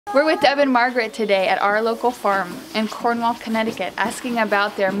We're with Deb and Margaret today at our local farm in Cornwall, Connecticut, asking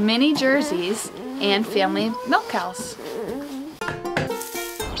about their mini Jerseys and family milk cows.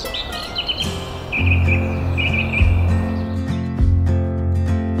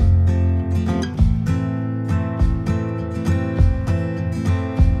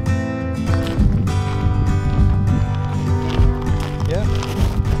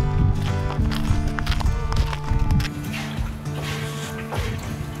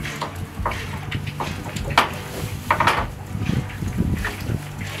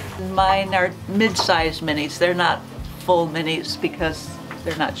 Mine are mid-sized minis. They're not full minis because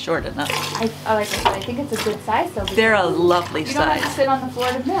they're not short enough. Like I said, I think it's a good size though. They're a lovely size. You don't have to sit on the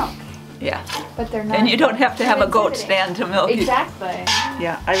floor to milk. Yeah. But they're not. And you don't have to have a goat stand to milk. Exactly.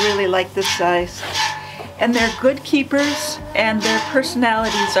 Yeah, I really like this size. And they're good keepers and their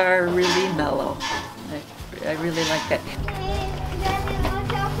personalities are really mellow. I really like that. Daddy,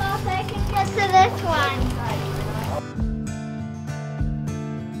 look how close I can get to this one.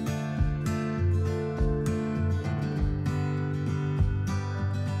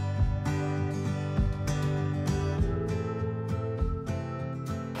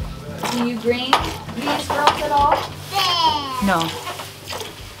 Do you grain these girls at all? No.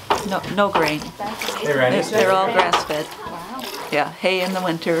 No grain. They're all grass-fed. Wow. Yeah, hay in the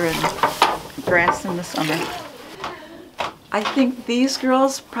winter and grass in the summer. I think these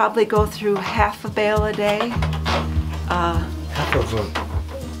girls probably go through half a bale a day. Half of a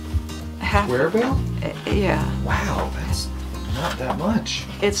square bale? Yeah. Wow, that's not that much.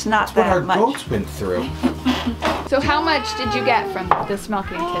 It's not That's that what much. our goats went through. So how much did you get from this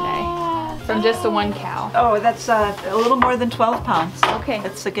milking today? From just the one cow? Oh, that's a little more than 12 pounds. Okay.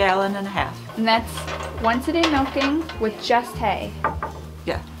 It's a gallon and a half. And that's once a day milking with just hay.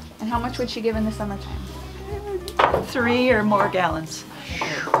 Yeah. And how much would she give in the summertime? 3 or more gallons.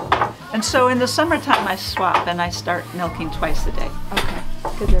 And so in the summertime I swap and I start milking twice a day. Okay.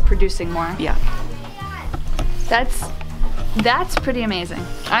 Because they're producing more. Yeah. That's pretty amazing.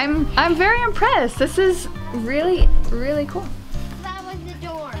 I'm very impressed. This is really, really cool. That was the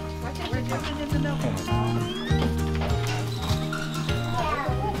door.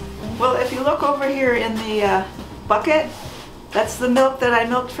 Well, if you look over here in the bucket, that's the milk that I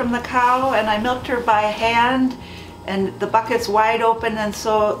milked from the cow, and I milked her by hand, and the bucket's wide open, and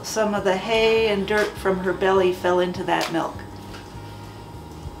so some of the hay and dirt from her belly fell into that milk.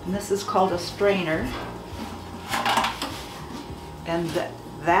 And this is called a strainer. And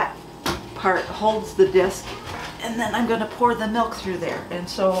that part holds the disc, and then I'm going to pour the milk through there. And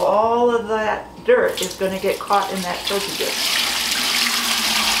so all of that dirt is going to get caught in that filter disc.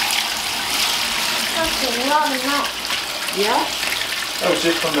 That's a lot of milk. Yeah? That was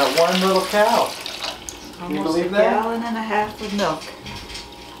just from that one little cow. Can you believe that? Almost a gallon and a half of milk.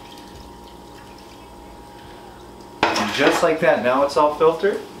 And just like that, now it's all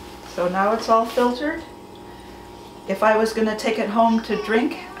filtered? So now it's all filtered. If I was going to take it home to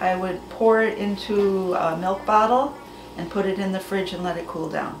drink, I would pour it into a milk bottle and put it in the fridge and let it cool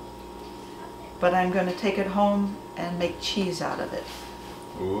down. But I'm going to take it home and make cheese out of it.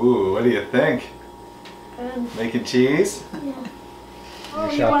 Ooh, what do you think? Making cheese? Yeah.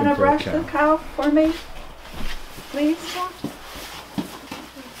 Oh, you want to brush the cow for me, please?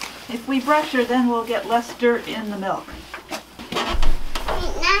 If we brush her, then we'll get less dirt in the milk.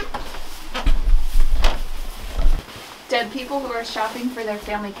 Deb, people who are shopping for their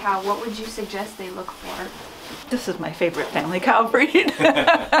family cow, what would you suggest they look for? This is my favorite family cow breed.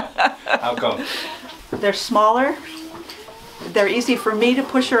 How come? They're smaller. They're easy for me to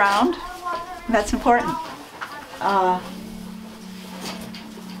push around. That's important.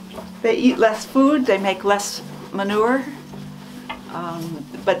 They eat less food. They make less manure.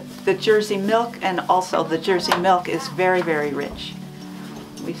 But the Jersey milk, and also the Jersey milk, is very, very rich.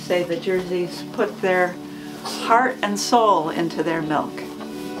 We say the Jerseys put their heart and soul into their milk.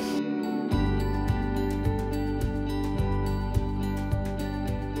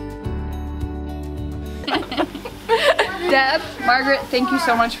 Deb, Margaret, thank you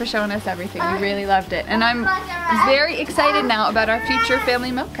so much for showing us everything. We really loved it. And I'm very excited now about our future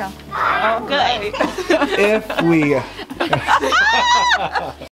family milk cow. Oh, good. If we